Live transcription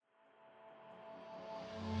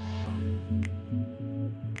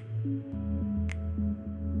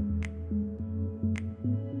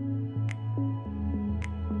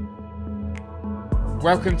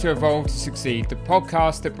Welcome to Evolve to Succeed, the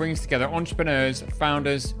podcast that brings together entrepreneurs,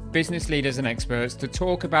 founders, business leaders and experts to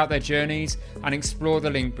talk about their journeys and explore the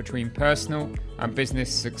link between personal and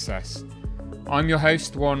business success. I'm your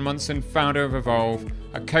host, Warren Munson, founder of Evolve,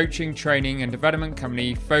 a coaching, training and development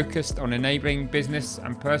company focused on enabling business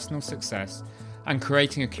and personal success and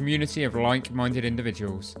creating a community of like-minded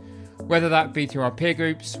individuals. Whether that be through our peer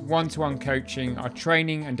groups, one-to-one coaching, our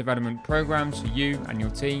training and development programs for you and your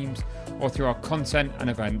teams, or through our content and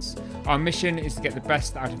events, our mission is to get the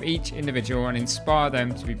best out of each individual and inspire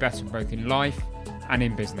them to be better both in life and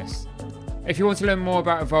in business. If you want to learn more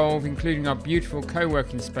about Evolve, including our beautiful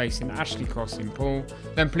co-working space in Ashley Cross in Poole,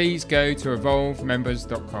 then please go to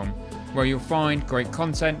evolvemembers.com, where you'll find great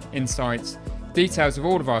content, insights, details of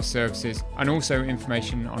all of our services, and also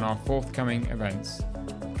information on our forthcoming events.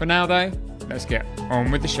 For now though, let's get on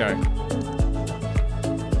with the show.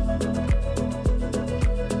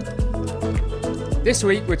 This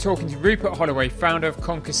week we're talking to Rupert Holloway, founder of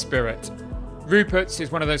Conquer Spirit. Rupert's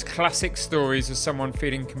is one of those classic stories of someone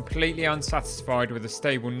feeling completely unsatisfied with a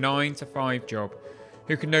stable 9-to-5 job,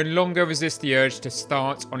 who can no longer resist the urge to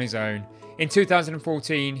start on his own. In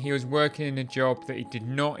 2014, he was working in a job that he did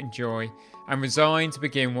not enjoy and resigned to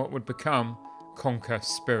begin what would become Conquer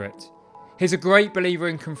Spirit. He's a great believer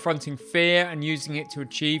in confronting fear and using it to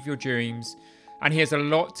achieve your dreams, and he has a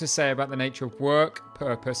lot to say about the nature of work,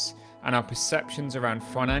 purpose, and our perceptions around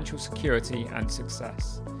financial security and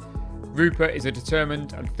success. Rupert is a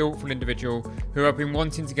determined and thoughtful individual who I've been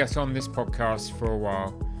wanting to get on this podcast for a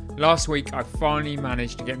while. Last week, I finally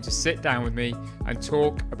managed to get him to sit down with me and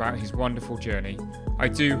talk about his wonderful journey. I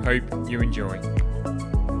do hope you enjoy.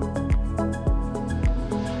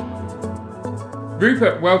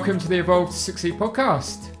 Rupert, welcome to the Evolve to Succeed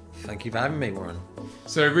podcast. Thank you for having me, Warren.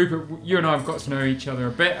 So Rupert, you and I have got to know each other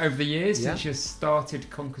a bit over the years since you started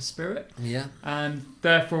Conquer Spirit. Yeah. And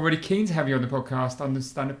therefore really keen to have you on the podcast,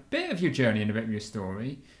 understand a bit of your journey and a bit of your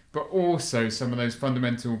story, but also some of those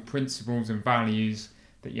fundamental principles and values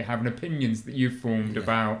that you have and opinions that you've formed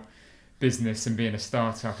about business and being a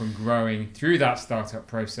startup and growing through that startup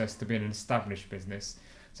process to being an established business.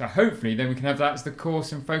 So hopefully then we can have that as the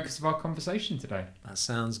course and focus of our conversation today. That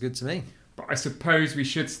sounds good to me. But I suppose we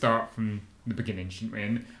should start from the beginning, shouldn't we?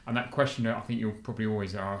 And that question that I think you're probably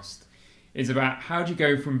always asked is about how do you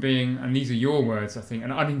go from being, and these are your words, I think,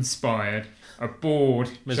 an uninspired, a bored,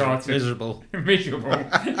 miserable.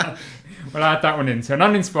 Well, I'll add that one in. So an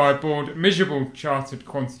uninspired, bored, miserable chartered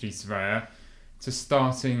quantity surveyor to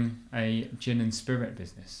starting a gin and spirit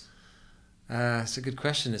business. It's a good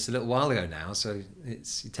question. It's a little while ago now, so you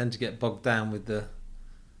tend to get bogged down with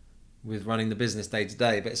running the business day to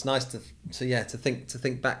day. But it's nice to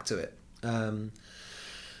think back to it. I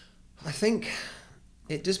think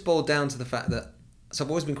it just boiled down to the fact that I've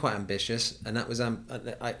always been quite ambitious, and that was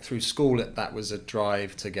through school. That was a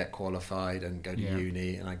drive to get qualified and go to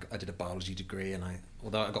uni. And I did a biology degree, and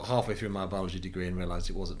although I got halfway through my biology degree and realised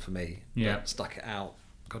it wasn't for me, but stuck it out,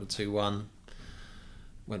 got a 2-1.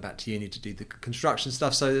 Went back to uni to do the construction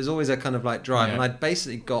stuff, so there's always a kind of like drive, and I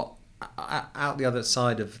basically got out the other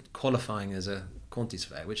side of qualifying as a quantity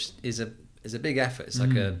surveyor, which is a big effort. It's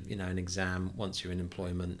like an exam once you're in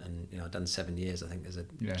employment, and I've done 7 years I think as a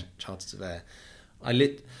chartered surveyor.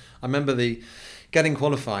 I remember getting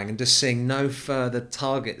qualifying and just seeing no further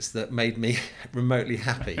targets that made me remotely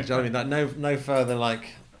happy. Do you know what I mean? Like no further like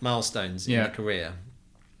milestones in the career.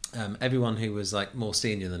 Everyone who was like more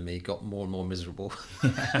senior than me got more and more miserable.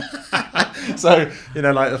 So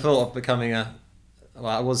like the thought of becoming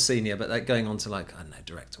I was senior, but like going on to like, I don't know,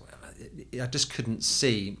 director or whatever, I just couldn't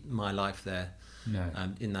see my life there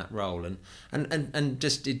in that role, and it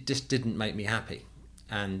just didn't make me happy.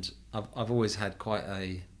 And I've always had quite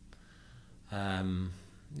a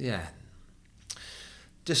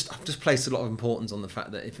I've just placed a lot of importance on the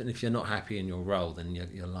fact that if you're not happy in your role, then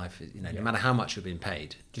your life is, no matter how much you're being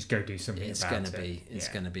paid, just go do something it's about it. It's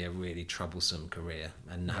going to be a really troublesome career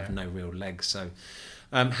and have no real legs. So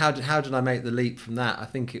how did I make the leap from that? I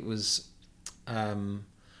think it was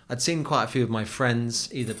I'd seen quite a few of my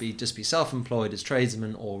friends either be self-employed as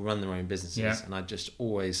tradesmen or run their own businesses, and I just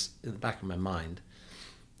always, in the back of my mind,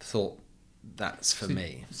 thought that's for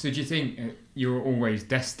me. So do you think you were always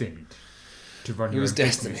destined to run your own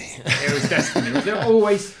destiny. Business? It was destiny. Was there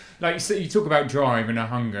always, like you talk about drive and a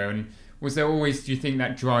hunger, and was there always, do you think,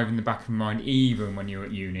 that drive in the back of your mind even when you were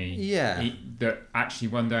at uni? Yeah. That actually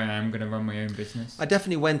one day I am going to run my own business? I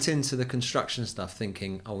definitely went into the construction stuff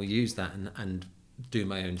thinking I will use that and do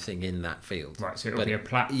my own thing in that field. Right, so it'll be a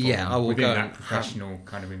platform I will within go that professional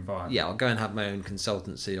kind of environment. Yeah, I'll go and have my own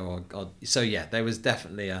consultancy there was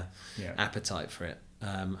definitely a appetite for it.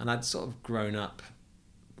 And I'd sort of grown up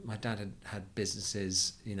my dad had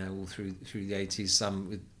businesses, you know, all through the 80s, some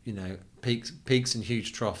with, you know, peaks and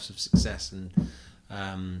huge troughs of success, and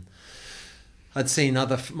I'd seen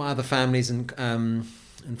my other families and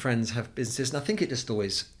friends have businesses, and I think it just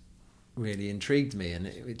always really intrigued me, and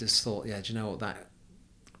it just thought, yeah, do you know what, that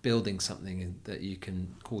building something that you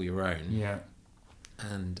can call your own, yeah,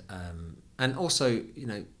 and also, you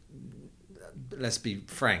know, let's be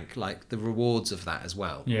frank, like the rewards of that as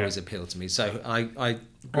well always appeal to me. So I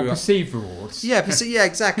grew up, perceived rewards. Yeah,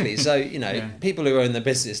 exactly. So, you know, Yeah. people who own their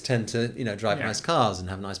business tend to, you know, drive nice cars and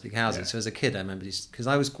have nice big houses. Yeah. So as a kid, I remember, because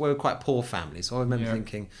we were quite a poor family, so I remember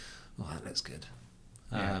thinking, oh, that looks good.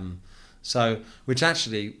 Yeah. So, which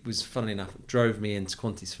actually was, funnily enough, drove me into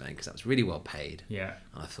quantity surveying, because that was really well paid. Yeah.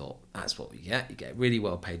 And I thought, that's what we get. You get a really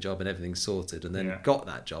well paid job and everything's sorted. And then Yeah. got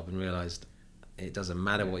that job and realised it doesn't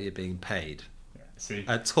matter what you're being paid See.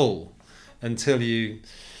 at all, because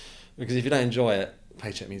if you don't enjoy it,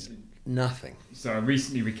 paycheck means nothing. So I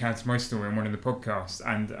recently recounted my story on one of the podcasts,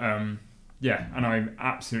 and and I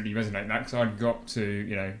absolutely resonate with that, because I got to,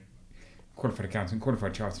 you know, qualified accountant,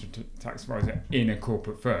 qualified chartered tax advisor in a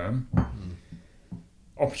corporate firm,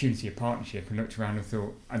 opportunity of partnership, and looked around and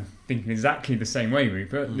thought, I'm thinking exactly the same way,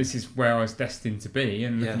 Rupert, this is where I was destined to be,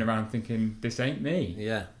 and looking around thinking, this ain't me.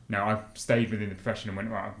 Yeah. No, I stayed within the profession and went,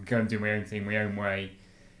 right, I can go and do my own thing, my own way,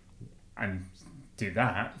 and do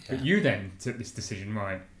that. Yeah. But you then took this decision,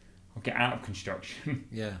 right, I'll get out of construction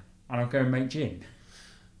Yeah. and I'll go and make gin.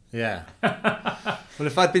 Yeah. Well,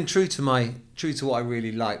 if I'd been true to what I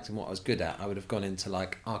really liked and what I was good at, I would have gone into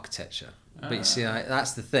like architecture. But you see,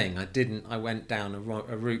 that's the thing. I went down a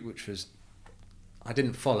route which was, I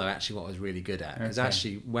didn't follow actually what I was really good at. Because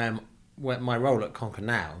actually, where my role at Conquer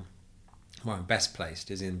now, where I'm best placed,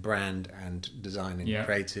 is in brand and design and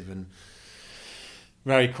creative and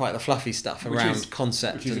very quite the fluffy stuff around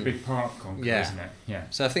concept. Which is a big part of Conquer, isn't it? Yeah.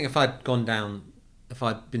 So I think if I'd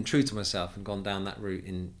been true to myself and gone down that route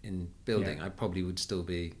in building, I probably would still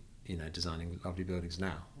be, you know, designing lovely buildings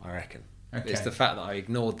now, I reckon. Okay. It's the fact that I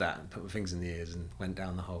ignored that and put my fingers in the ears and went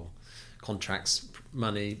down the whole contracts,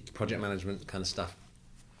 money, project management kind of stuff.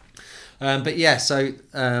 But yeah, so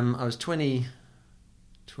I was 28,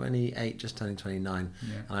 just turning 29,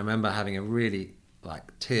 and I remember having a really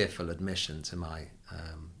like tearful admission to my,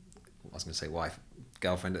 I was going to say wife,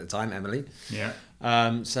 girlfriend at the time, Emily,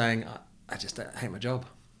 saying, I just hate my job.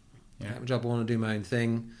 I hate my job. I want to do my own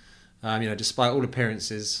thing. You know, despite all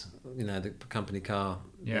appearances, you know, the company car,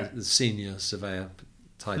 the senior surveyor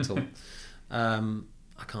title, I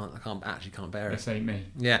can't bear it. This ain't me.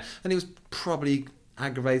 Yeah, and it was probably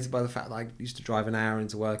aggravated by the fact that I used to drive an hour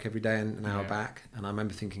into work every day and an hour back, and I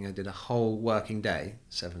remember thinking I did a whole working day,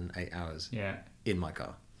 7-8 hours, in my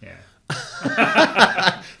car. Yeah.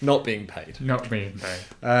 Not being paid.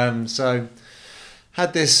 So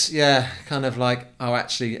had this, kind of like, oh,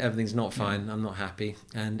 actually, everything's not fine. I'm not happy.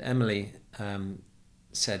 And Emily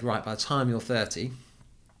said, right, by the time you're 30,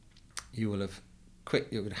 you will have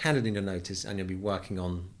handed in your notice and you'll be working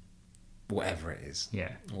on whatever it is.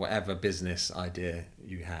 Yeah. Whatever business idea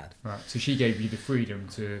you had. Right. So she gave you the freedom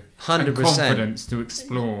to, 100%. And the confidence to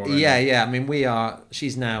explore. Yeah. I mean, we are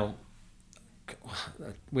now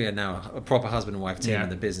a proper husband and wife team in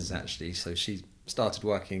the business, actually. So she started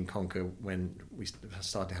working in Conquer when we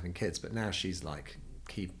started having kids, but now she's like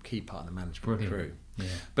key part of the management crew. Yeah.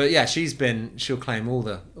 But yeah, she'll claim all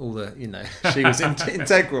the you know, she was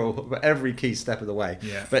integral for every key step of the way.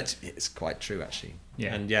 Yeah. But it's quite true, actually.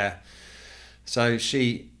 Yeah. And so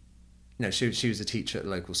she was a teacher at a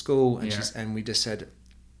local school, and she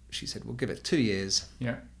said, we'll give it 2 years.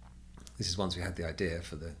 Yeah. This is once we had the idea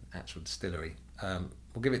for the actual distillery.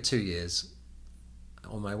 We'll give it 2 years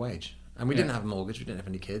on my wage. And we didn't have a mortgage, we didn't have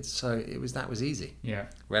any kids, so that was easy. Yeah.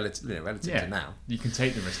 Relative to now. You can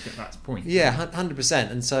take the risk at that point. Yeah,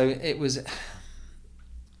 100%. And so it was,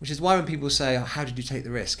 which is why when people say, oh, how did you take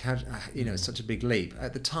the risk? It's such a big leap.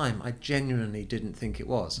 At the time, I genuinely didn't think it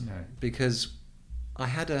was. No. Because I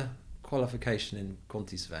had a qualification in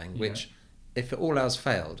quantity surveying, which, if all else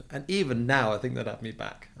failed, and even now I think they'd have me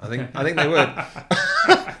back. I think they would.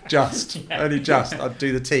 Only just. I'd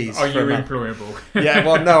do the T's. Are you employable? Yeah,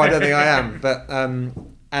 well, no, I don't think I am. But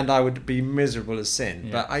and I would be miserable as sin.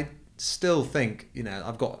 Yeah. But I still think,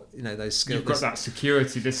 I've got, those skills. You've got that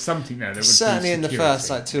security. There's something there that would certainly in the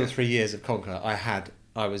first 2 or 3 years of Conquer, I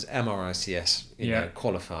was MRICS,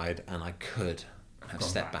 qualified, and I could have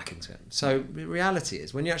stepped back into it. So the reality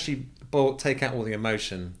is, when you actually take out all the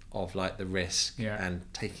emotion of like the risk and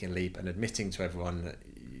taking a leap and admitting to everyone that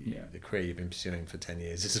the career you've been pursuing for 10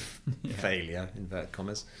 years is a failure, invert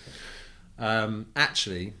commas.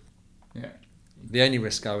 Actually, the only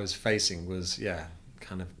risk I was facing was,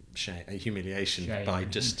 kind of a humiliation Shame by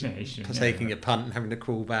and just humiliation, taking a punt and having to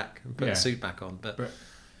crawl back and put Yeah. a suit back on. But But-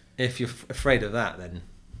 if you're afraid of that, then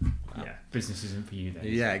business isn't for you then.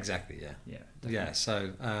 yeah, exactly, yeah, Definitely. yeah.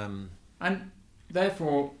 So And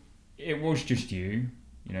therefore, it was just you,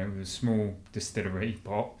 with a small distillery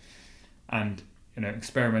pot, and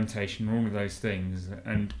experimentation, all of those things.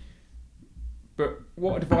 But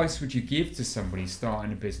what advice would you give to somebody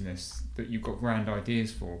starting a business that you've got grand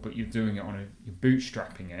ideas for, but you're doing it you're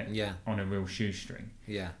bootstrapping it yeah, on a real shoestring?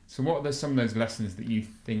 yeah. So what are some of those lessons that you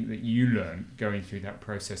think that you learned going through that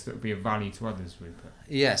process that would be of value to others, Rupert?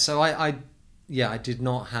 Yeah, so I did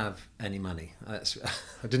not have any money. I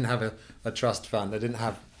didn't have a trust fund. I didn't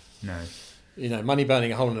have No. money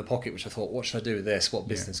burning a hole in the pocket, which I thought, what should I do with this? What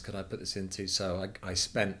business could I put this into? So I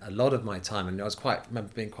spent a lot of my time, and I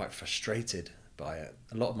remember being quite frustrated by it.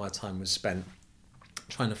 A lot of my time was spent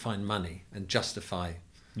trying to find money and justify,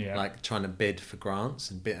 like trying to bid for grants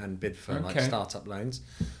and bid for like startup loans.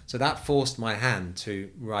 So that forced my hand to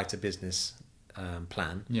write a business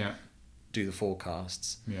plan, do the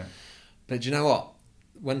forecasts. Yeah. But you know what?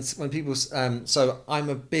 When people, so I'm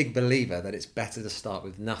a big believer that it's better to start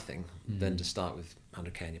with nothing than to start with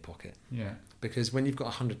 100k in your pocket. Yeah. Because when you've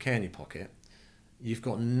got 100k in your pocket, you've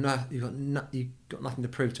got nothing to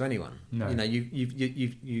prove to anyone. No.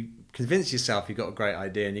 You convince yourself you've got a great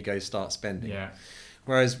idea and you go start spending. Yeah.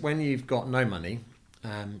 Whereas when you've got no money,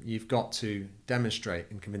 you've got to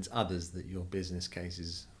demonstrate and convince others that your business case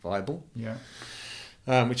is viable. Yeah.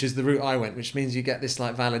 Which is the route I went, which means you get this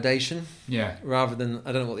like validation. Yeah. Rather than,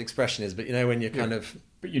 I don't know what the expression is, but when you're kind of...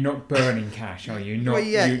 But you're not burning cash, are you?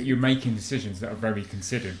 You're making decisions that are very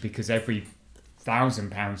considered, because every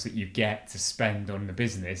 £1,000 that you get to spend on the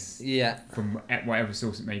business, from whatever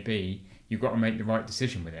source it may be, you've got to make the right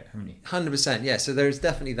decision with it, haven't you? 100%, yeah. So there's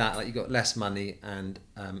definitely that, like you've got less money, and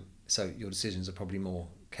so your decisions are probably more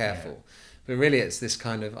careful. Yeah. But really it's this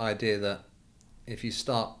kind of idea that if you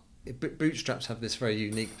start... Bootstraps have this very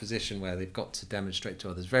unique position where they've got to demonstrate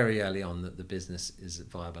to others very early on that the business is a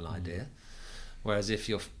viable idea. Whereas if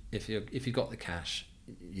you've got the cash,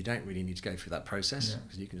 you don't really need to go through that process,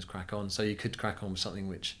 because you can just crack on. So you could crack on with something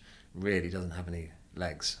which really doesn't have any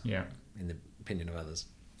legs, in the opinion of others.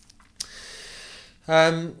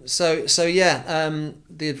 The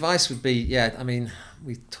advice would be, I mean,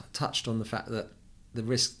 we touched on the fact that the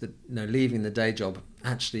risk that leaving the day job,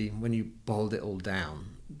 actually when you boiled it all down,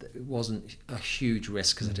 it wasn't a huge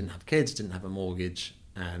risk, because I didn't have kids, didn't have a mortgage,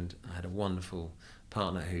 and I had a wonderful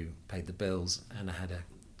partner who paid the bills, and I had a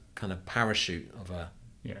kind of parachute of a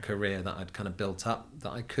career that I'd kind of built up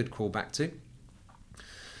that I could crawl back to.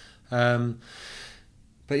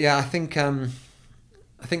 But yeah, I think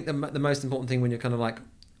the most important thing when you're kind of like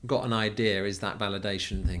got an idea is that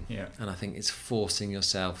validation thing. Yeah. And I think it's forcing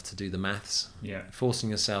yourself to do the maths. Yeah. Forcing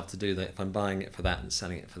yourself to do that. If I'm buying it for that and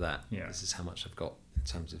selling it for that, Yeah. this is how much I've got in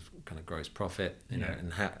terms of kind of gross profit, you know,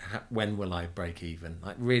 and how when will I break even?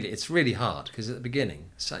 Like really, it's really hard, because at the beginning,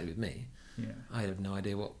 certainly with me, I had no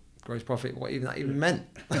idea what gross profit, what even that even meant.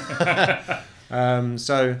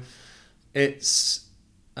 So it's,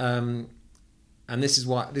 and this is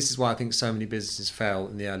why I think so many businesses fail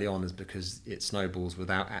in the early on, is because it snowballs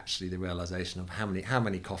without actually the realization of how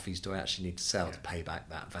many coffees do I actually need to sell to pay back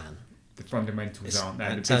that van. The fundamentals aren't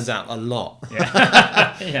there. It turns out a lot.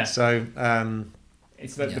 Yeah. So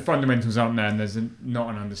it's that the fundamentals aren't there, and there's not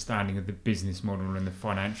an understanding of the business model and the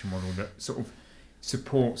financial model that sort of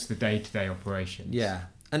supports the day-to-day operations. Yeah,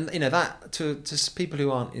 and that to people who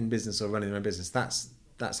aren't in business or running their own business, that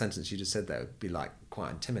sentence you just said there would be like quite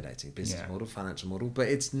intimidating. Business model, financial model, but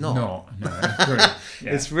it's not. No, I agree.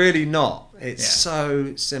 Yeah. It's really not. It's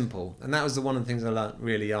so simple, and that was one of the things I learned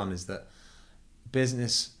really on, is that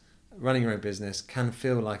running your own business can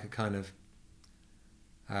feel like a kind of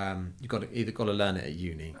you've got to learn it at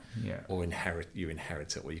uni, or inherit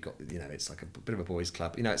it, or you got it's like a bit of a boys'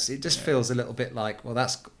 club. It just feels a little bit like, well,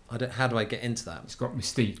 how do I get into that? It's got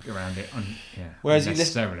mystique around it. Whereas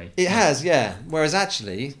unnecessarily. It has, yeah. Whereas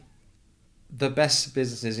actually, the best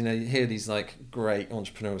businesses, you hear these like great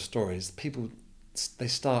entrepreneurial stories. People, they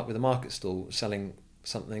start with a market stall selling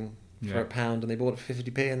something for £1, and they bought it for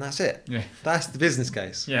 50p, and that's it. Yeah. That's the business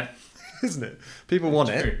case. Yeah. Isn't it? People want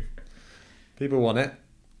True. it. People want it.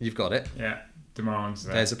 You've got it. Yeah. Demands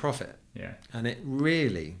there. There's a profit. Yeah. And it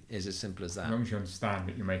really is as simple as that. As long as you understand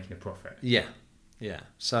that you're making a profit. Yeah. Yeah.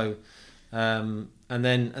 So, and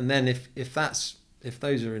then if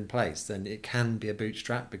those are in place, then it can be a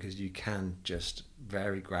bootstrap, because you can just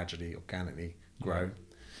very gradually, organically grow.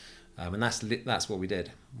 And that's what we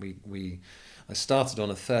did. I started on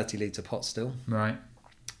a 30-litre pot still. Right.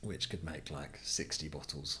 which could make like 60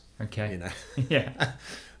 bottles. Okay. You know. Yeah.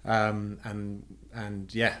 And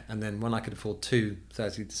then when I could afford 2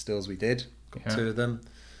 30-litre stills, we did. Got 2 of them.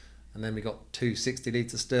 And then we got 2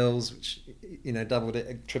 60-litre stills, which, you know, doubled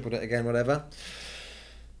it, tripled it again, whatever.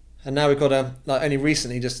 And now we've got only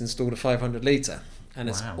recently just installed a 500-litre. And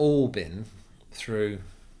it's all been through,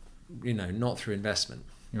 you know, not through investment.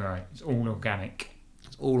 Right. It's all organic.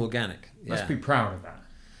 It's all organic. Yeah. Must be proud of that.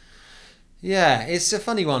 Yeah, it's a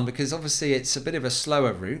funny one because obviously it's a bit of a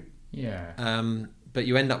slower route. Yeah. But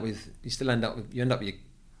you haven't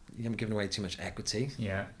given away too much equity.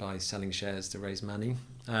 Yeah. By selling shares to raise money.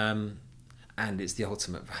 And it's the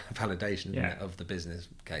ultimate validation of the business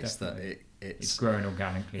case. Definitely. That it's growing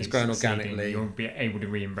organically. It's growing organically. You'll be able to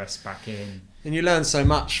reinvest back in. And you learn so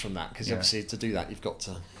much from that because obviously to do that you've got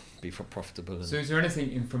to be profitable. So is there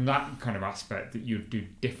anything from that kind of aspect that you'd do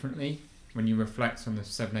differently when you reflect on the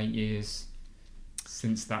 7-8 years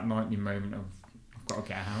since that nightly moment of I've got to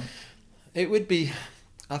get out? It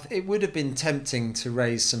would have been tempting to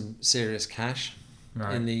raise some serious cash.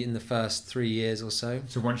 Right. In the first 3 years or so.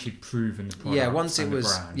 So once you'd proven the product, once it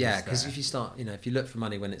was, because if you start, you know, if you look for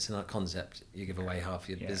money when it's in a concept, you give away half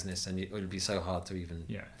your business, and it would be so hard to even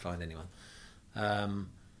find anyone. I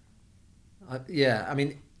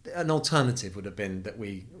mean, an alternative would have been that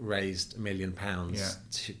we raised £1 million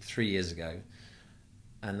 3 years ago,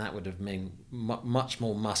 and that would have meant much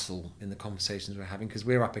more muscle in the conversations we're having because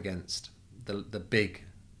we're up against the big,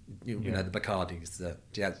 you know, the Bacardis, the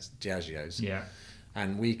Diageos. Yeah.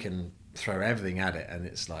 And we can throw everything at it, and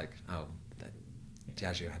it's like, oh,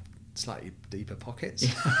 Diageo have slightly deeper pockets.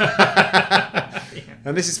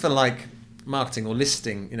 And this is for like marketing or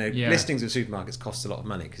listing. You know, listings with supermarkets cost a lot of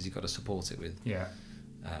money because you've got to support it with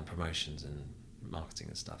promotions and marketing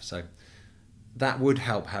and stuff. So that would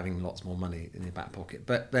help having lots more money in your back pocket.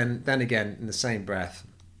 But then again, in the same breath,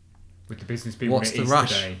 with the business being what's the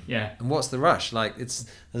rush? Today. Yeah. And what's the rush? Like there's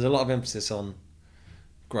a lot of emphasis on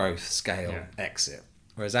growth, scale, exit.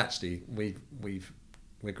 Whereas actually we're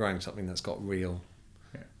growing something that's got real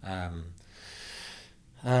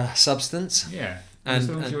substance. Yeah. And as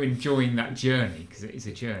long as you're enjoying that journey, because it is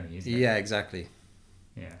a journey, isn't it? Yeah, exactly.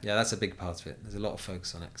 Yeah. Yeah, that's a big part of it. There's a lot of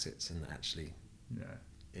focus on exits, and actually,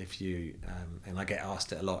 if you and I get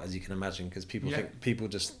asked it a lot, as you can imagine, because people think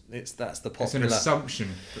that's the popular. It's an assumption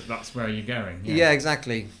that that's where you're going. Yeah,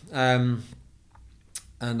 exactly. And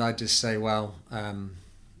I just say, well,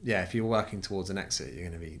 if you're working towards an exit, you're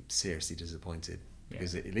going to be seriously disappointed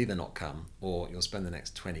because it'll either not come or you'll spend the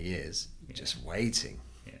next 20 years just waiting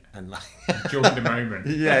and like enjoying the moment.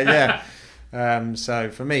 So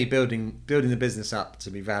for me, building the business up to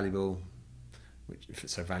be valuable, which if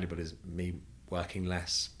it's so valuable is me working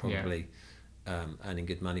less, probably earning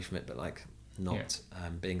good money from it, but like not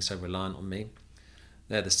being so reliant on me.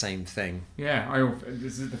 They're the same thing. Yeah,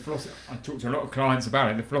 this is the philosophy. I talk to a lot of clients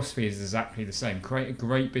about it. The philosophy is exactly the same. Create a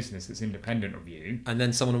great business that's independent of you, and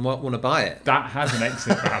then someone will want to buy it. That has an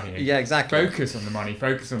exit value. Yeah, exactly. Focus on the money,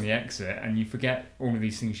 focus on the exit, and you forget all of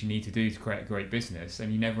these things you need to do to create a great business,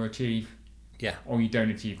 and you never achieve. Yeah. Or you don't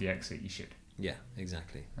achieve the exit you should. Yeah,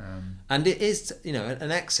 exactly. And it is, you know,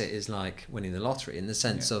 an exit is like winning the lottery in the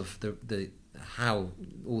sense of the how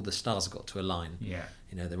all the stars have got to align. Yeah.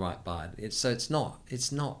 You know, the right buyer. It's not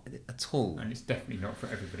at all. And it's definitely not for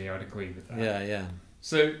everybody. I'd agree with that. Yeah.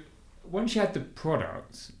 So once you had the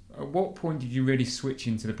product, at what point did you really switch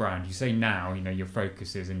into the brand? You say now, you know, your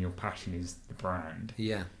focus is and your passion is the brand.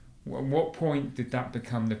 Yeah. At what point did that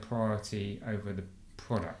become the priority over the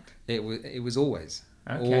product? It was always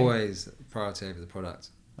always priority over the product.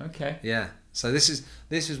 Okay. Yeah. So this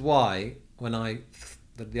is why when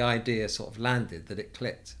the idea sort of landed, that it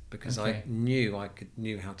clicked, because I knew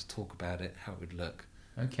how to talk about it, how it would look.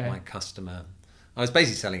 Okay. My customer. I was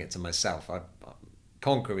basically selling it to myself.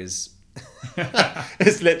 Conquer is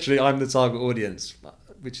it's literally I'm the target audience,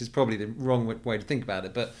 which is probably the wrong way to think about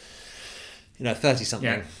it. But you know,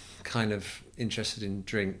 30-something kind of interested in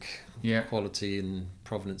drink quality and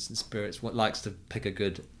provenance and spirits. What likes to pick a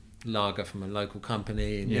good lager from a local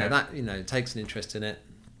company, and that takes an interest in it.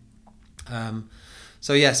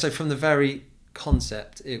 So from the very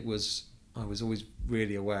concept, I was always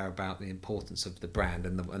really aware about the importance of the brand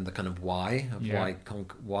and the kind of why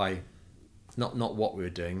not what we were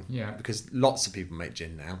doing, because lots of people make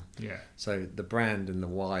gin now. So the brand and the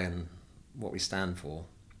why and what we stand for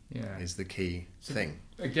is the key thing.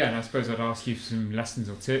 Again, I suppose I'd ask you some lessons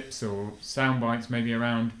or tips or sound bites maybe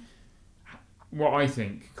around what I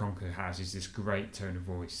think Conquer has is this great tone of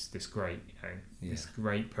voice, this great this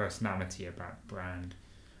great personality about the brand,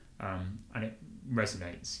 and it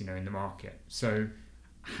resonates, in the market. So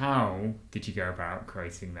how did you go about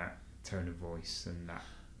creating that tone of voice and that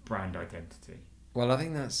brand identity? Well, I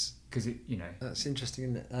think that's because that's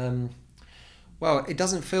interesting, isn't it? Well, it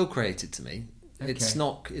doesn't feel created to me. Okay. It's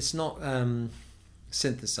not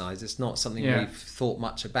synthesized. It's not something Yeah. we've thought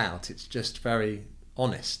much about. It's just very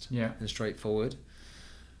honest and straightforward.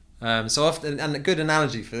 So often, and a good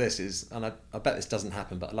analogy for this is, and I bet this doesn't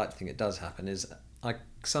happen, but I like to think it does happen, is I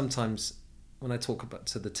sometimes, when I talk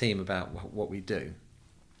to the team about what we do,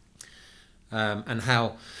 and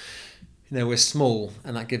how, we're small,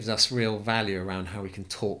 and that gives us real value around how we can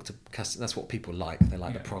talk to customers. That's what people like. They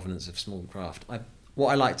like the provenance of small craft.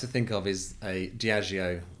 What I like to think of is a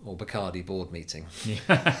Diageo or Bacardi board meeting.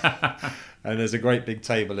 Yeah. And there's a great big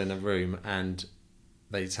table in a room, and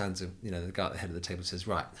they turn to, the guy at the head of the table says,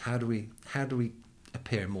 right, how do we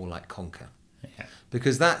appear more like Conker? Yeah.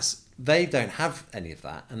 Because they don't have any of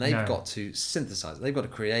that, and they've got to synthesize it. They've got to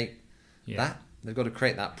create that. They've got to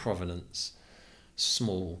create that provenance,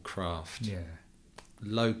 small craft,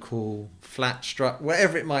 local, flat struck,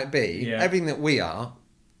 whatever it might be. Yeah. Everything that we are,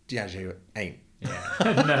 Diageo ain't.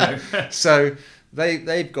 Yeah. No. So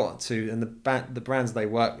they've got to, and the brands they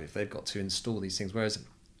work with, they've got to install these things. Whereas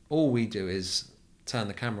all we do is turn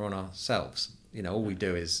the camera on ourselves. All we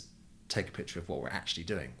do is take a picture of what we're actually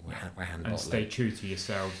doing. We're hand bottling. And stay true to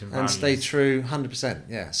yourselves and values. Stay true, 100%.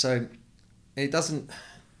 Yeah. So it doesn't.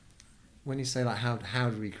 When you say like how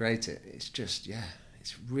do we create it? It's just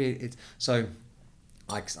it's really so.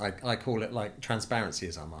 I call it like transparency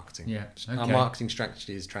is our marketing. Yeah. Okay. Our marketing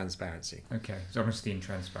strategy is transparency. Okay. So honesty and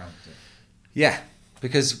transparency. Yeah,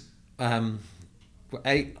 because unlike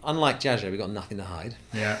Diageo, we've got nothing to hide.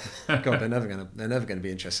 Yeah. God, they're never gonna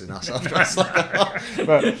be interested in us after us.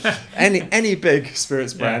 But any big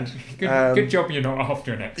spirits brand. Good job you're not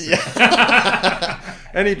after an exit. Yeah.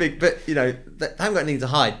 Any big, but they haven't got anything to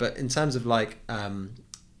hide. But in terms of like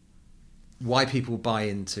why people buy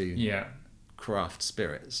into craft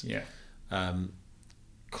spirits,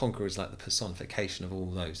 Conker is like the personification of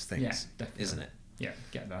all those things, isn't it? Yeah,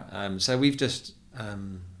 get that. So we've just,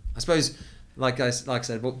 I suppose, like I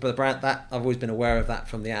said, but the brand that I've always been aware of that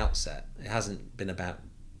from the outset. It hasn't been about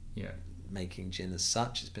making gin as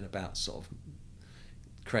such. It's been about sort of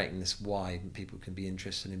creating this why people can be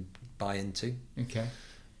interested in, buy into. Okay.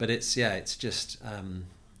 But it's just so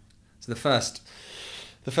the first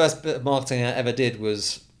bit of marketing I ever did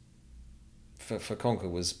was for Conker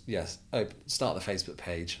was start the Facebook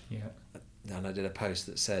page. Yeah. And I did a post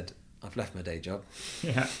that said, I've left my day job.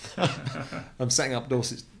 Yeah. I'm setting up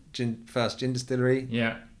Dorset's first gin distillery.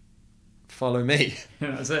 Yeah. Follow me.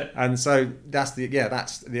 That's it. And so that's the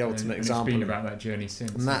ultimate example. It's been about that journey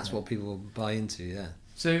since. And that's what people buy into, yeah.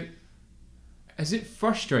 So has it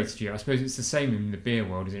frustrated you? I suppose it's the same in the beer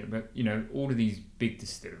world, isn't it? But all of these big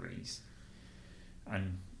distilleries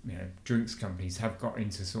and drinks companies have got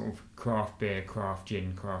into sort of craft beer, craft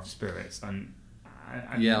gin, craft spirits, and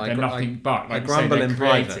they're nothing but, like I grumble in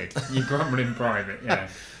created. private. You grumble in private, yeah.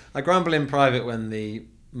 I grumble in private when the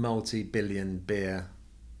multi-billion beer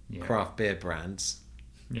craft beer brands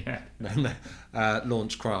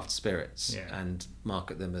launch craft spirits and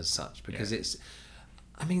market them as such, because it's,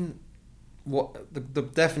 I mean, what the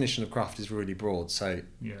definition of craft is really broad. So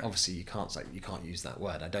obviously you can't use that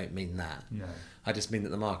word. I don't mean that. No. I just mean that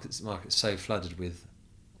the market's so flooded with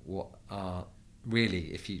what are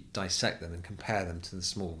really, if you dissect them and compare them to the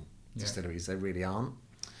small distilleries, they really aren't.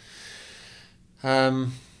 So,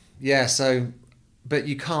 but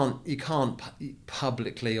you can't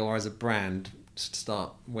publicly or as a brand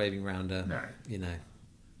start waving around a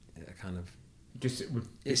kind of.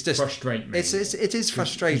 It's just frustrate me. It is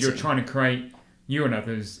frustrating. You and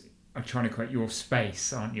others are trying to create your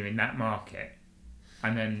space, aren't you, in that market?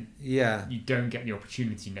 And then you don't get the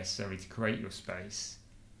opportunity necessarily to create your space.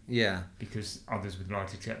 Yeah. Because others would like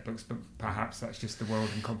to checkbooks, but perhaps that's just the world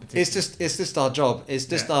and competition. It's just our job. It's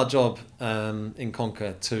just our job in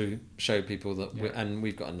Conker to show people that, and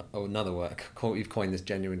we've got another word. We've coined this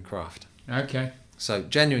genuine craft. Okay. So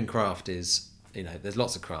genuine craft is, there's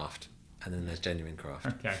lots of craft, and then there's genuine craft.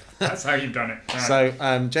 Okay, that's how you've done it. Right. So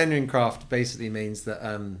genuine craft basically means that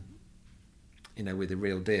we're the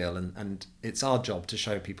real deal, and it's our job to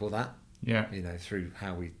show people that. Yeah. Through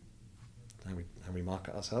how we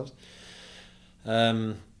market ourselves.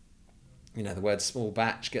 The word small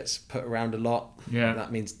batch gets put around a lot. Yeah.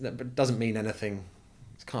 That doesn't mean anything.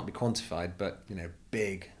 It can't be quantified, but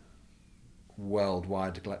big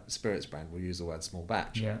worldwide spirits brand will use the word small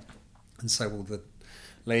batch. Yeah. And so will the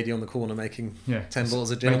lady on the corner making 10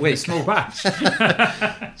 bottles of gin a week. week. Small batch.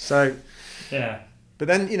 So. Yeah. But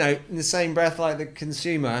then, in the same breath, like the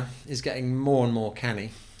consumer is getting more and more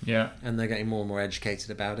canny. Yeah. And they're getting more and more educated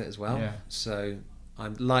about it as well. Yeah. So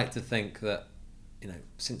I'd like to think that,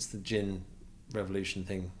 since the gin revolution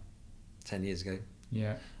thing 10 years ago,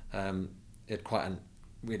 Yeah. it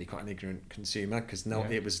really quite an ignorant consumer, because Yeah.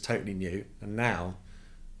 it was totally new, and now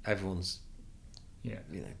everyone's Yeah.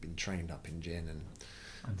 been trained up in gin and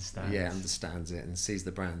understands it and sees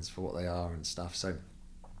the brands for what they are and stuff. So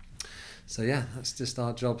yeah, that's just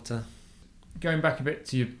our job to. Going back a bit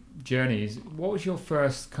to your journeys, what was your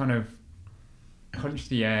first kind of punch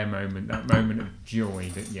the air moment, that moment of joy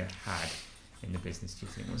that you had in the business, do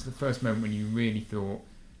you think? What was the first moment when you really thought,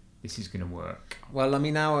 this is going to work? Well, I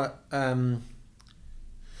mean, our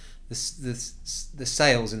the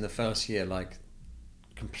sales in the first year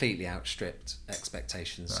completely outstripped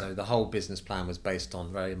expectations. Right. So the whole business plan was based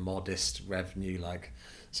on very modest revenue.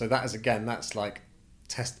 So that's going back to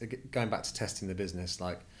testing the business.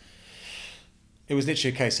 It was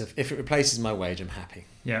literally a case of, if it replaces my wage, I'm happy.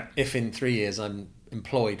 Yeah. If in 3 years I'm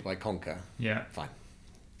employed by Conquer, yeah, fine,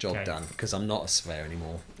 job done, because I'm not a surveyor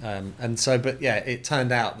anymore. It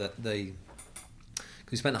turned out that we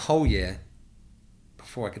spent a whole year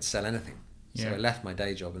before I could sell anything. So I left my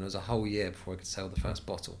day job, and it was a whole year before I could sell the first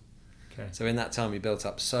bottle. Okay. So in that time, we built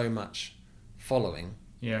up so much following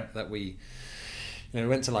that we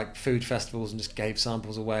went to food festivals and just gave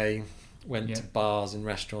samples away. Went to bars and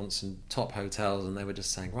restaurants and top hotels, and they were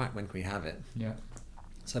just saying, right, when can we have it? Yeah.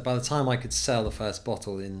 So by the time I could sell the first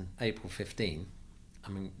bottle in April 15, I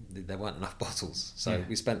mean, there weren't enough bottles. So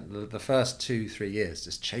we spent the first 2-3 years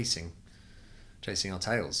just chasing our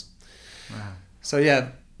tails. Wow. So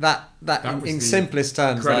that in simplest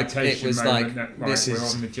terms, it was this is, we're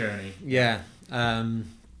on the journey. Yeah. And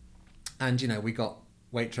we got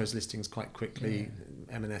Waitrose listings quite quickly,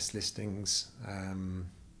 M&S listings.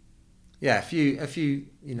 A few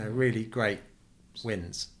really great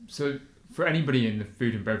wins. So for anybody in the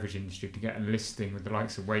food and beverage industry to get a listing with the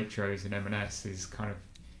likes of Waitrose and M&S is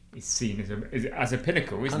seen as a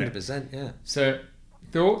pinnacle, isn't 100%, it? 100%, yeah. So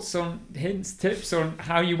thoughts on, hints, tips on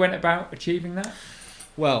how you went about achieving that?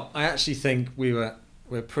 Well, I actually think we're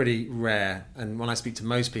pretty rare, and when I speak to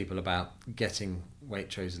most people about getting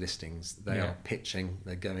Waitrose listings, they are pitching,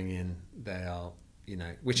 they're going in, they are,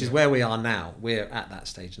 which is where we are now. We're at that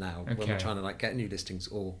stage now when we're trying to get new listings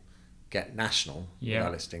or get national with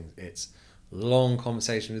our listings. It's long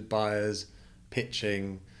conversation with buyers,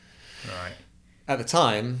 pitching. Right. At the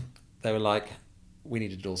time, they were like, we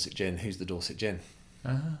need a Dorset gin. Who's the Dorset gin?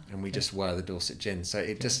 And we just were the Dorset gin. So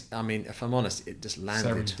it just, I mean, if I'm honest, it just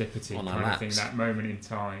landed serendipity on our laps. That moment in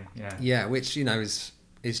time, Yeah, which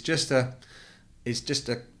is just a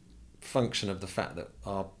function of the fact that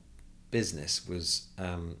our business was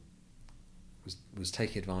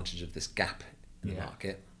taking advantage of this gap in the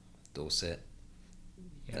market, Dorset,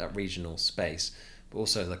 that regional space, but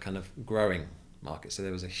also the kind of growing market. So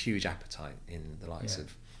there was a huge appetite in the likes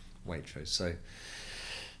of Waitrose. So,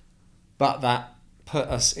 but that put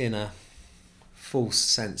us in a false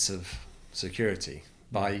sense of security.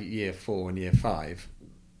 By year 4 and year 5,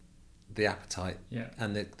 the appetite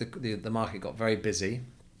and the market got very busy.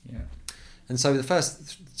 Yeah. And so the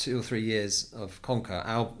first 2 or 3 years of Conquer,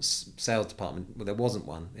 our sales department, well, there wasn't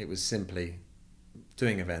one. It was simply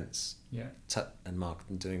doing events, and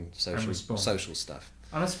marketing, doing social stuff.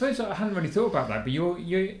 And I suppose I hadn't really thought about that, but you're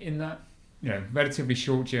in that relatively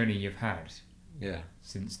short journey you've had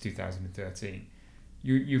since 2013.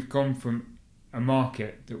 You've gone from a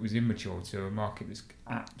market that was immature to a market that's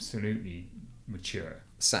absolutely mature,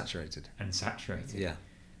 saturated. Yeah.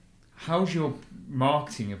 How's your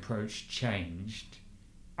marketing approach changed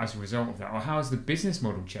as a result of that, or how's the business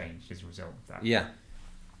model changed as a result of that? Yeah,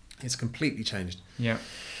 it's completely changed. Yeah.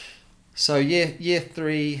 So year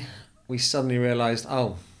 3, we suddenly realised,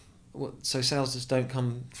 so sales just don't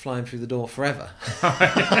come flying through the door forever.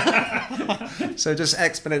 So just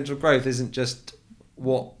exponential growth isn't just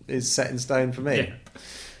what is set in stone for me. Yeah.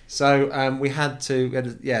 So we had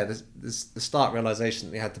the stark realisation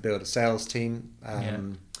that we had to build a sales team,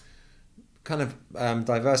 kind of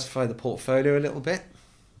diversify the portfolio a little bit,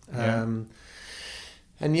 and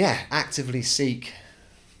actively seek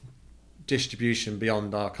distribution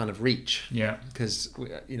beyond our kind of reach. Yeah. Because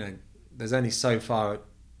there's only so far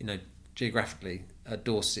geographically a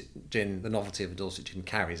Dorset gin, the novelty of a Dorset gin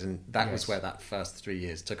carries, and that was where that first 3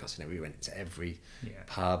 years took us. We went to every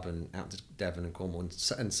pub and out to Devon and Cornwall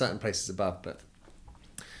and certain places above, but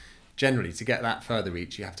generally to get that further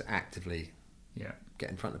reach, you have to actively get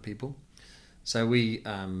in front of people. So we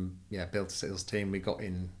built a sales team. We got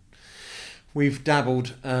in. We've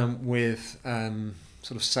dabbled with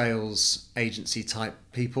sort of sales agency type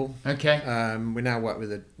people. Okay. We now work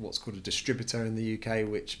with what's called a distributor in the UK,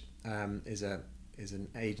 which is an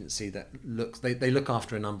agency that they look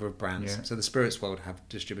after a number of brands. Yeah. So the spirits world have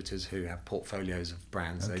distributors who have portfolios of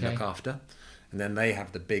brands they Okay. look after, and then they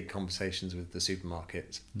have the big conversations with the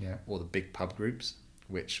supermarkets Yeah. or the big pub groups,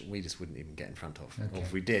 which we just wouldn't even get in front of. Okay. Or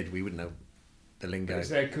if we did, we wouldn't know the lingo. Is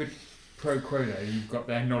there a good pro quo there? You've got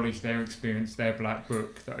their knowledge, their experience, their black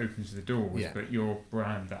book that opens the doors, Yeah. but your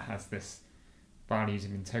brand that has this values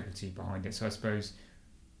and integrity behind it. So I suppose,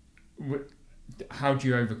 how do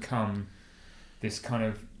you overcome this kind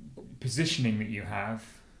of positioning that you have,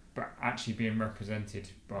 but actually being represented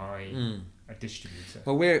by a distributor?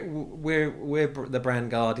 Well, we're the brand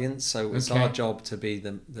guardians, so it's Okay. our job to be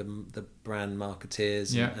the brand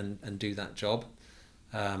marketeers Yeah. and do that job.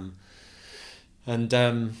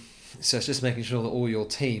 So it's just making sure that all your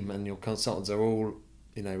team and your consultants are all,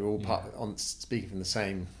 part on speaking from the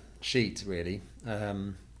same sheet, really.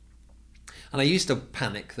 And I used to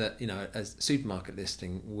panic that, a supermarket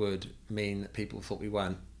listing would mean that people thought we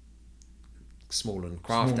weren't small and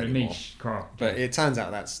craft Small anymore. niche craft. But it turns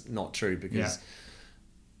out that's not true because,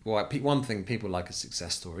 one thing people like a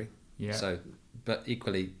success story. Yeah. So, but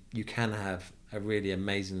equally, you can have a really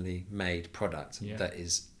amazingly made product that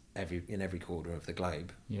is in every corner of the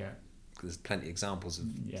globe. Yeah. There's plenty of examples of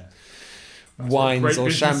Yeah. wines or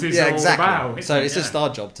champagne. Yeah, exactly. About, so it's yeah. just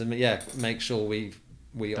our job to make sure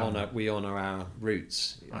we honour our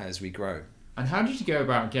roots Right. as we grow. And how did you go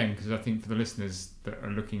about, again, because I think for the listeners that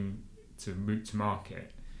are looking to route to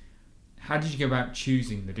market, how did you go about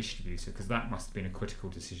choosing the distributor? Because that must have been a critical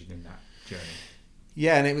decision in that journey.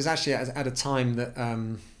 Yeah, and it was actually at a time that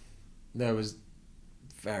there was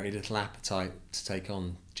very little appetite to take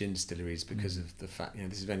on gin distilleries because of the fact,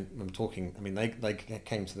 this is when I'm talking, they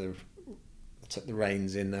came took the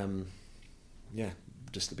reins in,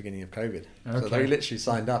 just the beginning of COVID. Okay. So they literally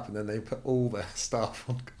signed up and then they put all their staff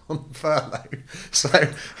on furlough. So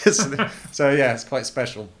it's quite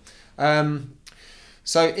special.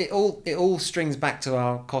 So it all strings back to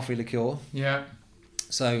our coffee liqueur. Yeah.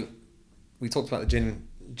 So we talked about the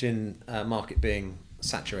gin market being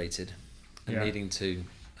saturated and needing to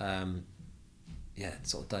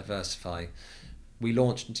sort of diversify. We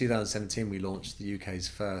launched in 2017. We launched the UK's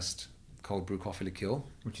first cold brew coffee liqueur,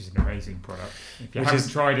 Which is an amazing product. If you haven't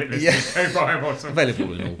tried it, go buy a bottle.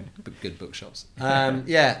 available in all good bookshops.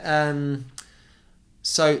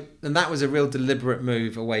 So, and that was a real deliberate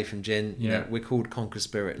move away from gin. Yeah. We're called Conquer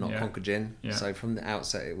Spirit, not Yeah. Conquer Gin. Yeah. So from the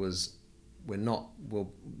outset, it was we'll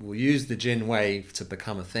use the gin wave to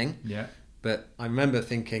become a thing. Yeah. But I remember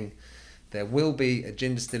thinking there will be a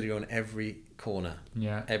gin distillery on every corner,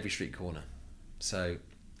 Yeah. every street corner. So,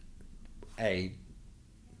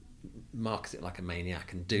 market it like a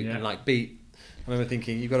maniac and I remember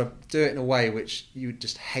thinking you've got to do it in a way which you would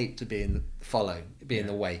just hate to be in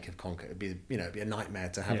the wake of Conquer. It'd be it'd be a nightmare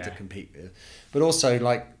to have to compete with, but also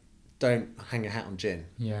don't hang your hat on gin.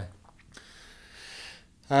 Yeah.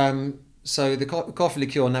 So the coffee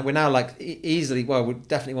liqueur now we're now easily we're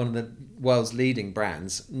definitely one of the world's leading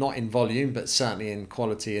brands, not in volume but certainly in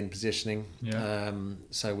quality and positioning. Yeah.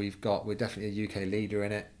 So we're definitely a UK leader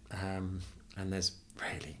in it, and there's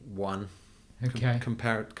really one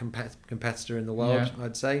competitor in the world,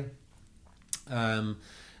 I'd say.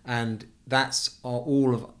 And that's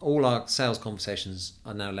all our sales conversations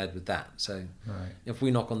are now led with that. So if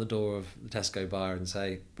we knock on the door of the Tesco bar and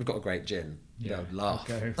say we've got a great gin, they'll laugh.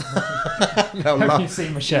 Okay. They'll Have laugh. you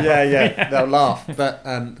seen Michelle? Yeah, they'll laugh. But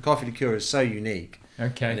the coffee liqueur is so unique,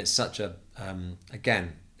 Okay. and it's such a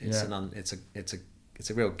it's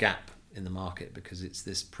a real gap in the market because it's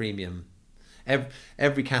this premium.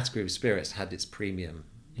 Every category of spirits had its premium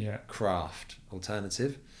craft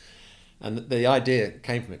alternative, and the idea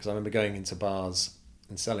came from it because I remember going into bars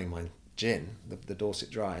and selling my gin, the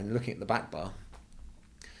Dorset Dry, and looking at the back bar,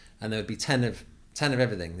 and there would be 10 of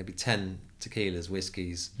everything. There'd be 10 tequilas,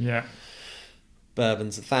 whiskies,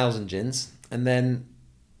 bourbons, 1,000 gins, and then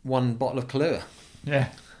one bottle of Kahlua. Yeah.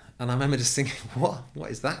 And I remember just thinking,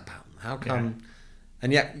 what is that about? How come?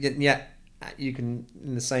 And yet you can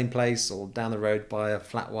in the same place or down the road buy a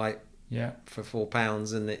flat white for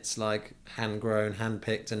 £4, and it's hand grown, hand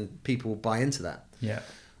picked, and people buy into that. Yeah.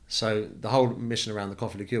 So the whole mission around the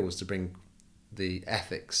coffee liqueur was to bring the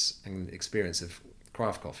ethics and experience of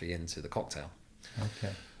craft coffee into the cocktail.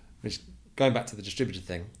 Okay. Which, going back to the distributor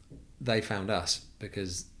thing, they found us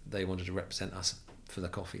because they wanted to represent us for the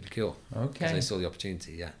coffee liqueur. Okay. Because they saw the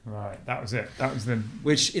opportunity. Right. That was it. That was the.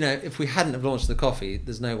 Which, if we hadn't have launched the coffee,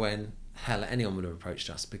 there's no way in hell anyone would have approached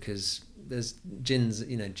us because there's gins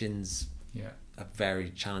a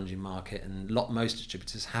very challenging market, and most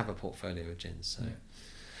distributors have a portfolio of gins.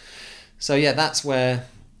 So that's where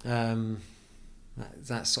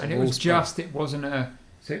that's sort and of it all was just, it wasn't a,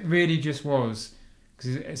 so it really just was,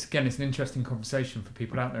 because it's an interesting conversation for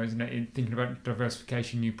people out there, isn't it, in thinking about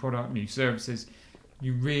diversification, new product, new services.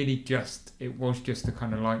 You really just, it was just a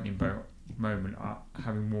kind of lightning bolt moment,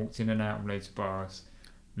 having walked in and out of loads of bars,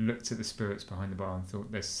 looked at the spirits behind the bar and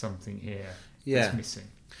thought there's something here that's missing.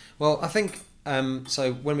 Well, I think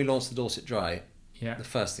so when we launched the Dorset Dry, the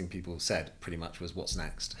first thing people said pretty much was what's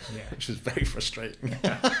next, which was very frustrating.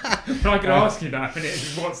 But I could ask you that, and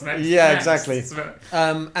it's what's next. Exactly.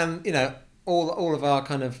 And you know, all of our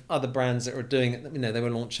kind of other brands that were doing it, you know, they were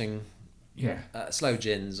launching slow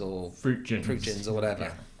gins or fruit gins or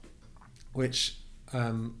whatever, which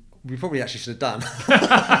we probably actually should have done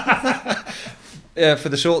for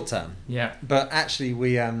the short term. But actually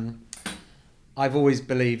we I've always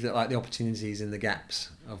believed that like the opportunities in the gaps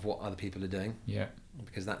of what other people are doing,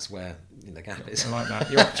 because that's where the gap is. I like that.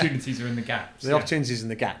 The opportunities are in the gaps. The opportunities in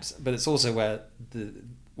the gaps, but it's also where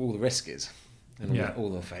all the risk is, and all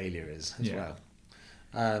the failure is as well.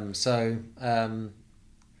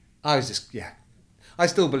 I was just I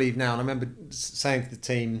still believe now, and I remember saying to the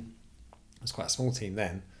team, it was quite a small team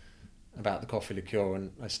then, about the coffee liqueur,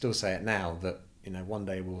 and I still say it now, that one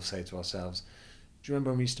day we'll say to ourselves, do you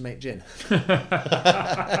remember when we used to make gin?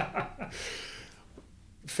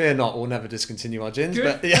 Fear not, we'll never discontinue our gins.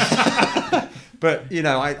 Good. But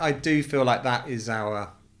I do feel like that is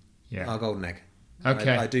our golden egg.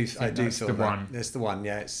 Okay, I do feel the one. It's the one.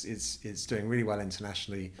 Yeah, it's doing really well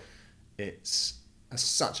internationally. It's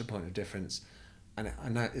such a point of difference, and I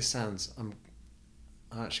know it sounds. I'm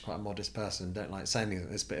actually quite a modest person. Don't like saying things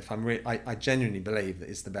like this, but if I genuinely believe that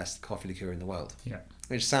it's the best coffee liqueur in the world.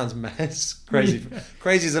 Which sounds crazy.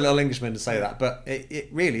 Crazy as a little Englishman to say that, but it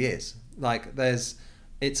really is. Like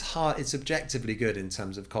it's hard. It's objectively good in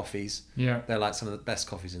terms of coffees. They're like some of the best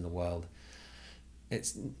coffees in the world.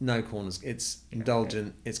 It's no corners. It's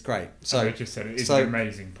indulgent. It's great. So I just said it's an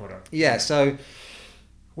amazing product. So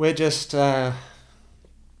we're just product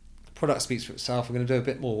speaks for itself. We're going to do a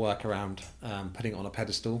bit more work around putting it on a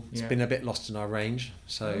pedestal. It's been a bit lost in our range,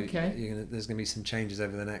 so there's going to be some changes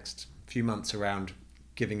over the next few months around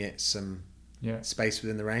giving it some space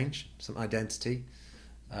within the range, some identity,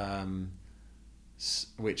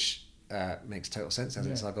 which makes total sense as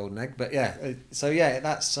it's our golden egg. But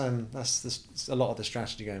that's a lot of the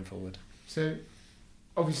strategy going forward. So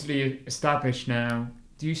obviously established now,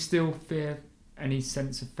 do you still fear any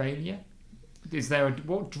sense of failure?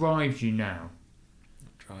 What drives you now?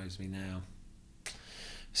 What drives me now?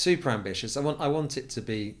 Super ambitious. I want it to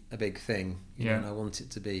be a big thing. And I want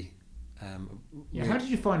it to be. How did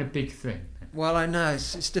you find a big thing? Well, I know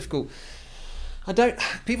it's difficult.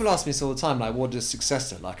 People ask me this all the time, like, what does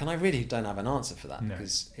success look like? And I really don't have an answer for that,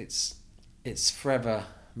 because it's forever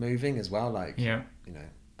moving as well. Like, a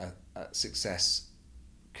success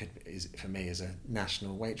for me is a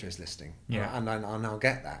national waitress listing. And I'll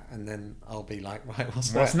get that, and then I'll be like, right,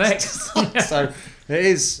 what's next? So it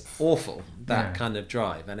is awful, that kind of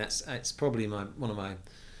drive, and it's probably one of my.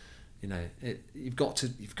 You've got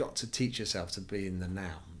to teach yourself to be in the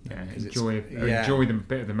now. Enjoy the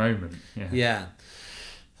bit of the moment.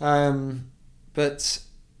 But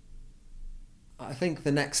I think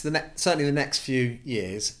certainly the next few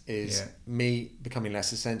years is me becoming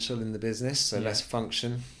less essential in the business, so less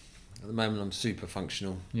function. At the moment, I'm super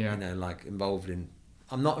functional. Like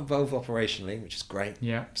I'm not involved operationally, which is great.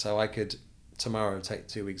 So I could tomorrow take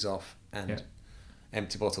 2 weeks off, and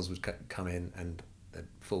empty bottles would come in, and the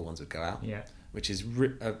full ones would go out. Which is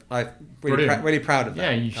I'm really proud of that.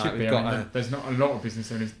 Yeah, you should be. There's not a lot of business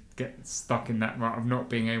owners get stuck in that rut of not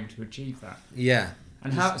being able to achieve that.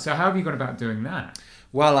 And how have you gone about doing that?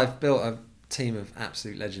 Well, I've built a team of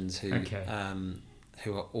absolute legends who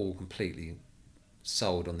are all completely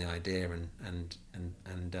sold on the idea, and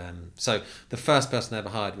so the first person I ever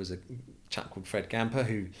hired was a chap called Fred Gamper,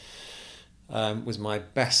 who was my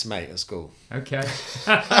best mate at school. Okay.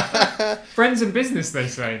 Friends in business, they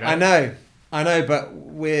say that. I know, but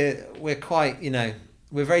we're quite,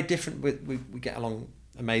 we're very different. We get along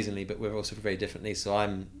amazingly, but we're also very differently. So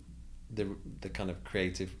I'm the kind of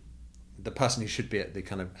creative, the person who should be at the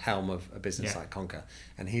kind of helm of a business like Conquer,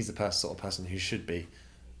 and he's the sort of person who should be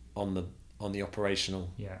on the operational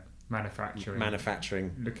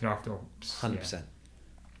manufacturing, looking after 100%.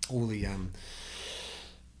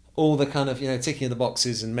 All the kind of ticking of the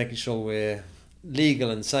boxes and making sure we're legal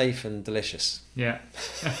and safe and delicious. Legal,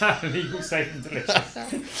 safe and delicious.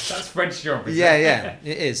 That's Fred's job. It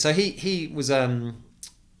is. So he was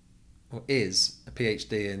or is a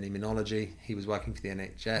PhD in immunology. He was working for the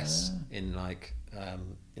NHS in like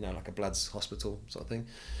like a bloods hospital sort of thing.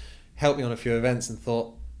 Helped me on a few events and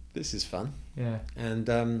thought, this is fun. Yeah. And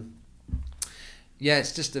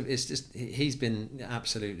it's just he's been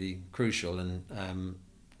absolutely crucial. And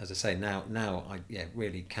as I say, now I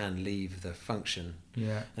really can leave the function.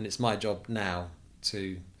 Yeah. And it's my job now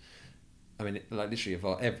to, literally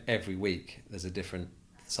every week there's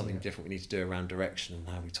something different we need to do around direction and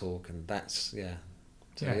how we talk, and that's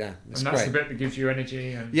it's and that's great. the bit that gives you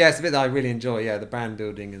energy. And it's the bit that I really enjoy. The brand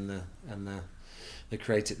building and the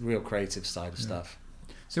real creative side of stuff.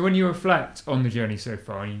 So when you reflect on the journey so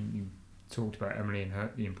far, you talked about Emily and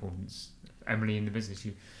the importance of Emily in the business.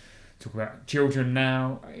 You talk about children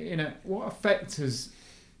now. What effect has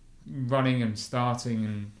running and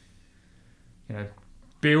starting and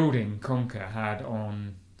building Conquer had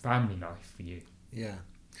on family life for you? Yeah.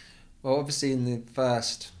 Well, obviously in the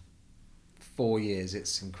first 4 years,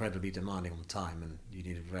 it's incredibly demanding on time, and you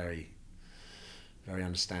need a very, very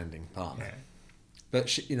understanding partner. Yeah. But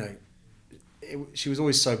she was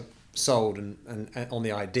always so sold and on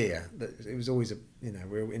the idea that it was always we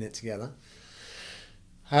were in it together.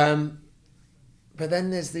 But then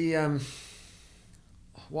there's the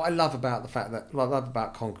what I love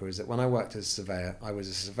about Conquer is that when I worked as a surveyor, I was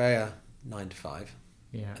a surveyor 9 to 5.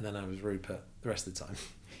 Yeah. And then I was Rupert the rest of the time.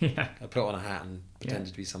 Yeah. I put on a hat and pretended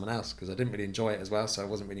to be someone else because I didn't really enjoy it as well, so I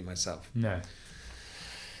wasn't really myself. No.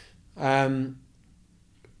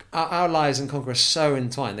 Our lives and Conquer are so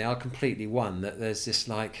entwined; they are completely one. That there's this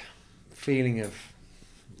like feeling of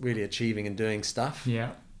really achieving and doing stuff.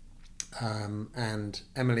 Yeah. And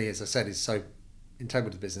Emily, as I said, is so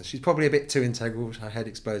integral to the business. She's probably a bit too integral. Her head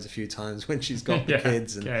explodes a few times when she's got the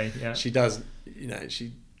kids, and she does.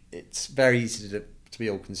 It's very easy to be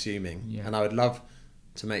all consuming. Yeah. And I would love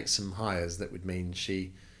to make some hires that would mean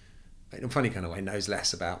she, in a funny kind of way, knows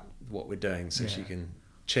less about what we're doing, so she can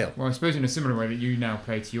chill. Well, I suppose in a similar way that you now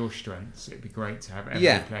play to your strengths, it'd be great to have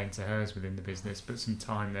Emily playing to hers within the business, but some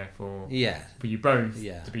time there for you both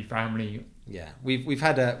to be family. Yeah, we've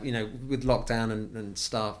had with lockdown and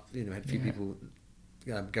staff, had a few people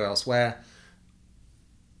go elsewhere.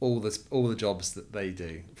 All the jobs that they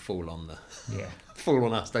do fall on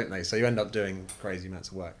us, don't they? So you end up doing crazy amounts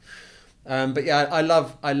of work. But I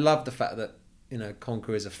love the fact that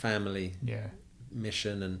Conquer is a family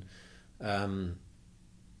mission, and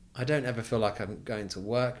I don't ever feel like I'm going to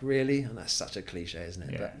work really, and that's such a cliche, isn't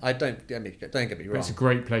it? Yeah. But don't get me wrong. It's a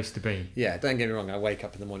great place to be. Yeah, don't get me wrong. I wake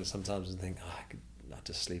up in the morning sometimes and think, I'd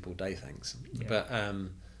just sleep all day, thanks. Yeah. But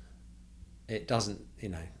it doesn't.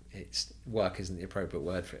 It's work isn't the appropriate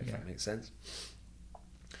word for it. If that makes sense.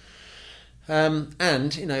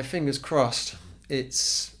 And fingers crossed,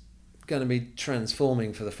 it's going to be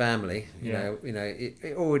transforming for the family.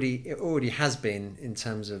 It already has been in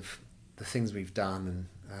terms of the things we've done,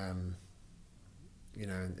 and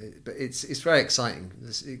but it's very exciting.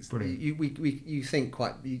 You think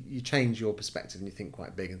you change your perspective and you think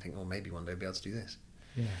quite big and think, maybe one day I'll be able to do this.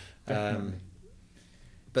 Yeah, definitely.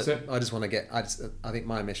 But I just want to I think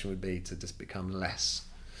my mission would be to just become less.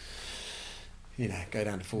 Go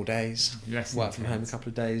down to 4 days, work from home a couple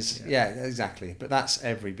of days. Yeah, exactly. But that's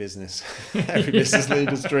every business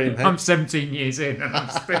leader's dream. Hey? I'm 17 years in and I'm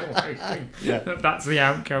still hoping that's the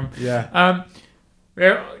outcome. Yeah. We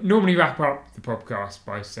normally wrap up the podcast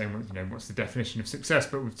by saying, what's the definition of success?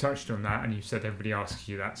 But we've touched on that, and you said everybody asks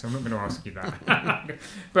you that, so I'm not going to ask you that.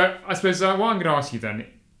 But I suppose what I'm going to ask you then,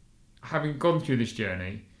 having gone through this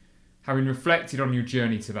journey, having reflected on your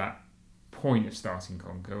journey to that point of starting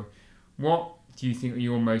Conquer, what do you think are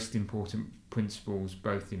your most important principles,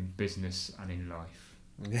 both in business and in life?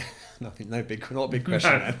 Yeah, not a big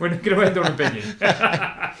question. No, we're not going to end on a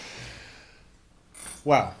biggie.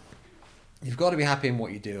 Well, you've got to be happy in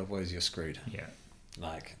what you do, otherwise you're screwed. Yeah.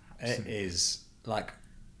 It is like,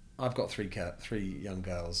 I've got three young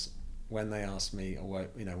girls. When they ask me, or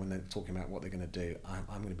when they're talking about what they're going to do, I'm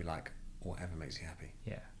going to be like, whatever makes you happy.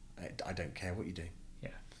 Yeah. I don't care what you do.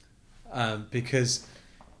 Yeah. Because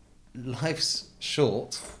life's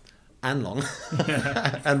short and long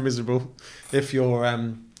and miserable if you're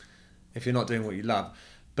not doing what you love.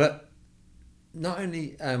 But not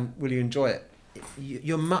only will you enjoy it,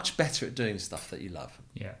 you're much better at doing stuff that you love.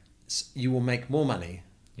 Yeah. You will make more money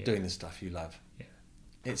doing the stuff you love. Yeah.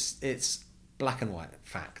 It's black and white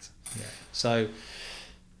fact. Yeah. So,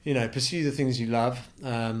 pursue the things you love.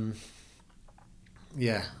 I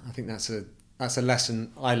think that's a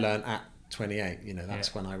lesson I learned at 28.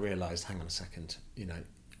 That's when I realised, hang on a second,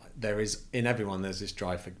 there is in everyone. There's this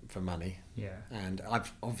drive for money. Yeah. And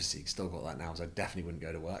I've obviously still got that now, so I definitely wouldn't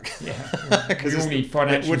go to work. Yeah. We all need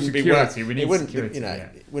financial security. We need security.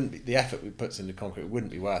 It wouldn't be the effort we put into concrete. It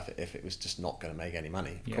wouldn't be worth it if it was just not going to make any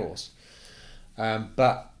money. Of course.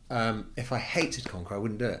 But if I hated Concur, I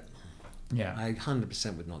wouldn't do it. Yeah. I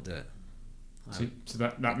 100% would not do it. So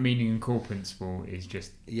that meaning and core principle is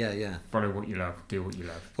just follow what you love, do what you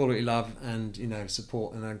love. Follow what you love, and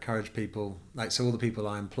support and encourage people. Like, so all the people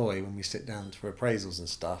I employ when we sit down for appraisals and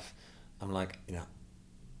stuff, I'm like,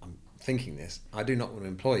 I'm thinking this. I do not want to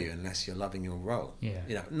employ you unless you're loving your role.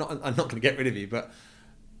 Yeah. I'm not going to get rid of you, but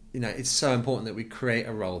it's so important that we create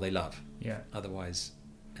a role they love. Yeah. Otherwise,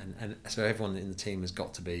 and so everyone in the team has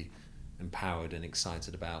got to be empowered and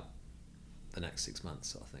excited about the next 6 months,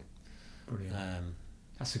 sort of thing. Brilliant.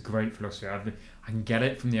 That's a great philosophy. I can get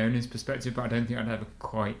it from the owner's perspective, but I don't think I'd ever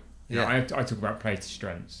quite. I talk about play to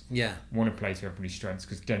strengths. Yeah. Want to play to everybody's strengths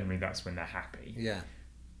because generally that's when they're happy. Yeah.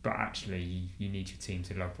 But actually, you need your team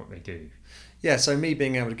to love what they do. Yeah. So me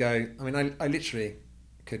being able to go, I mean, I literally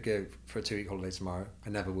could go for a 2-week holiday tomorrow. I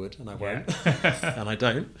never would, and I won't, and I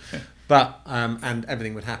don't. But and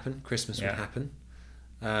everything would happen. Christmas would happen,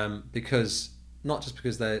 because. Not just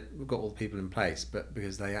because we've got all the people in place, but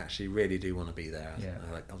because they actually really do want to be there. Yeah.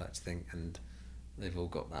 I like to think, and they've all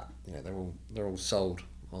got that. They're all sold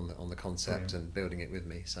on the concept and building it with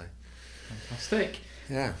me. So fantastic.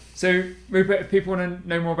 Yeah. So Rupert, if people want to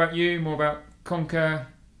know more about you, more about Concur,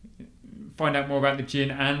 find out more about the gin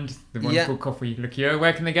and the wonderful coffee liqueur,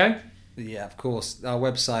 where can they go? Yeah, of course. Our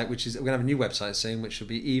website, we're going to have a new website soon, which will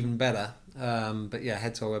be even better. But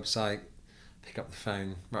head to our website, pick up the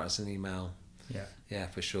phone, write us an email. Yeah,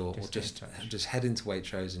 for sure. Or just head into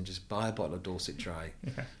Waitrose and just buy a bottle of Dorset Dry.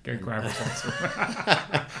 Yeah, go grab a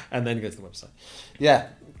bottle. And then go to the website. Yeah.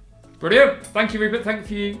 Brilliant. Thank you, Rupert. Thank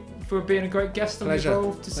you for being a great guest on the Pleasure.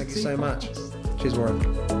 Evolve to Thank Succeed you so podcast. Much. Cheers, Warren.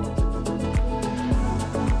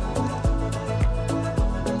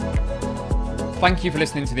 Thank you for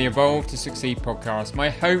listening to the Evolve to Succeed podcast. My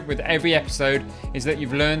hope with every episode is that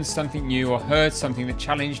you've learned something new or heard something that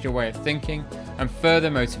challenged your way of thinking and further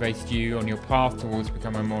motivated you on your path towards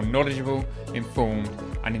becoming a more knowledgeable, informed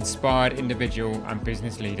and inspired individual and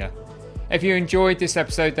business leader. If you enjoyed this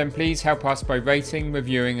episode, then please help us by rating,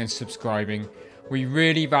 reviewing and subscribing. We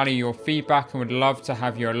really value your feedback and would love to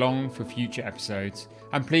have you along for future episodes.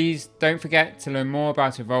 And please don't forget to learn more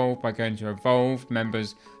about Evolve by going to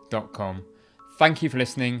evolvemembers.com. Thank you for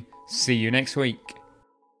listening. See you next week.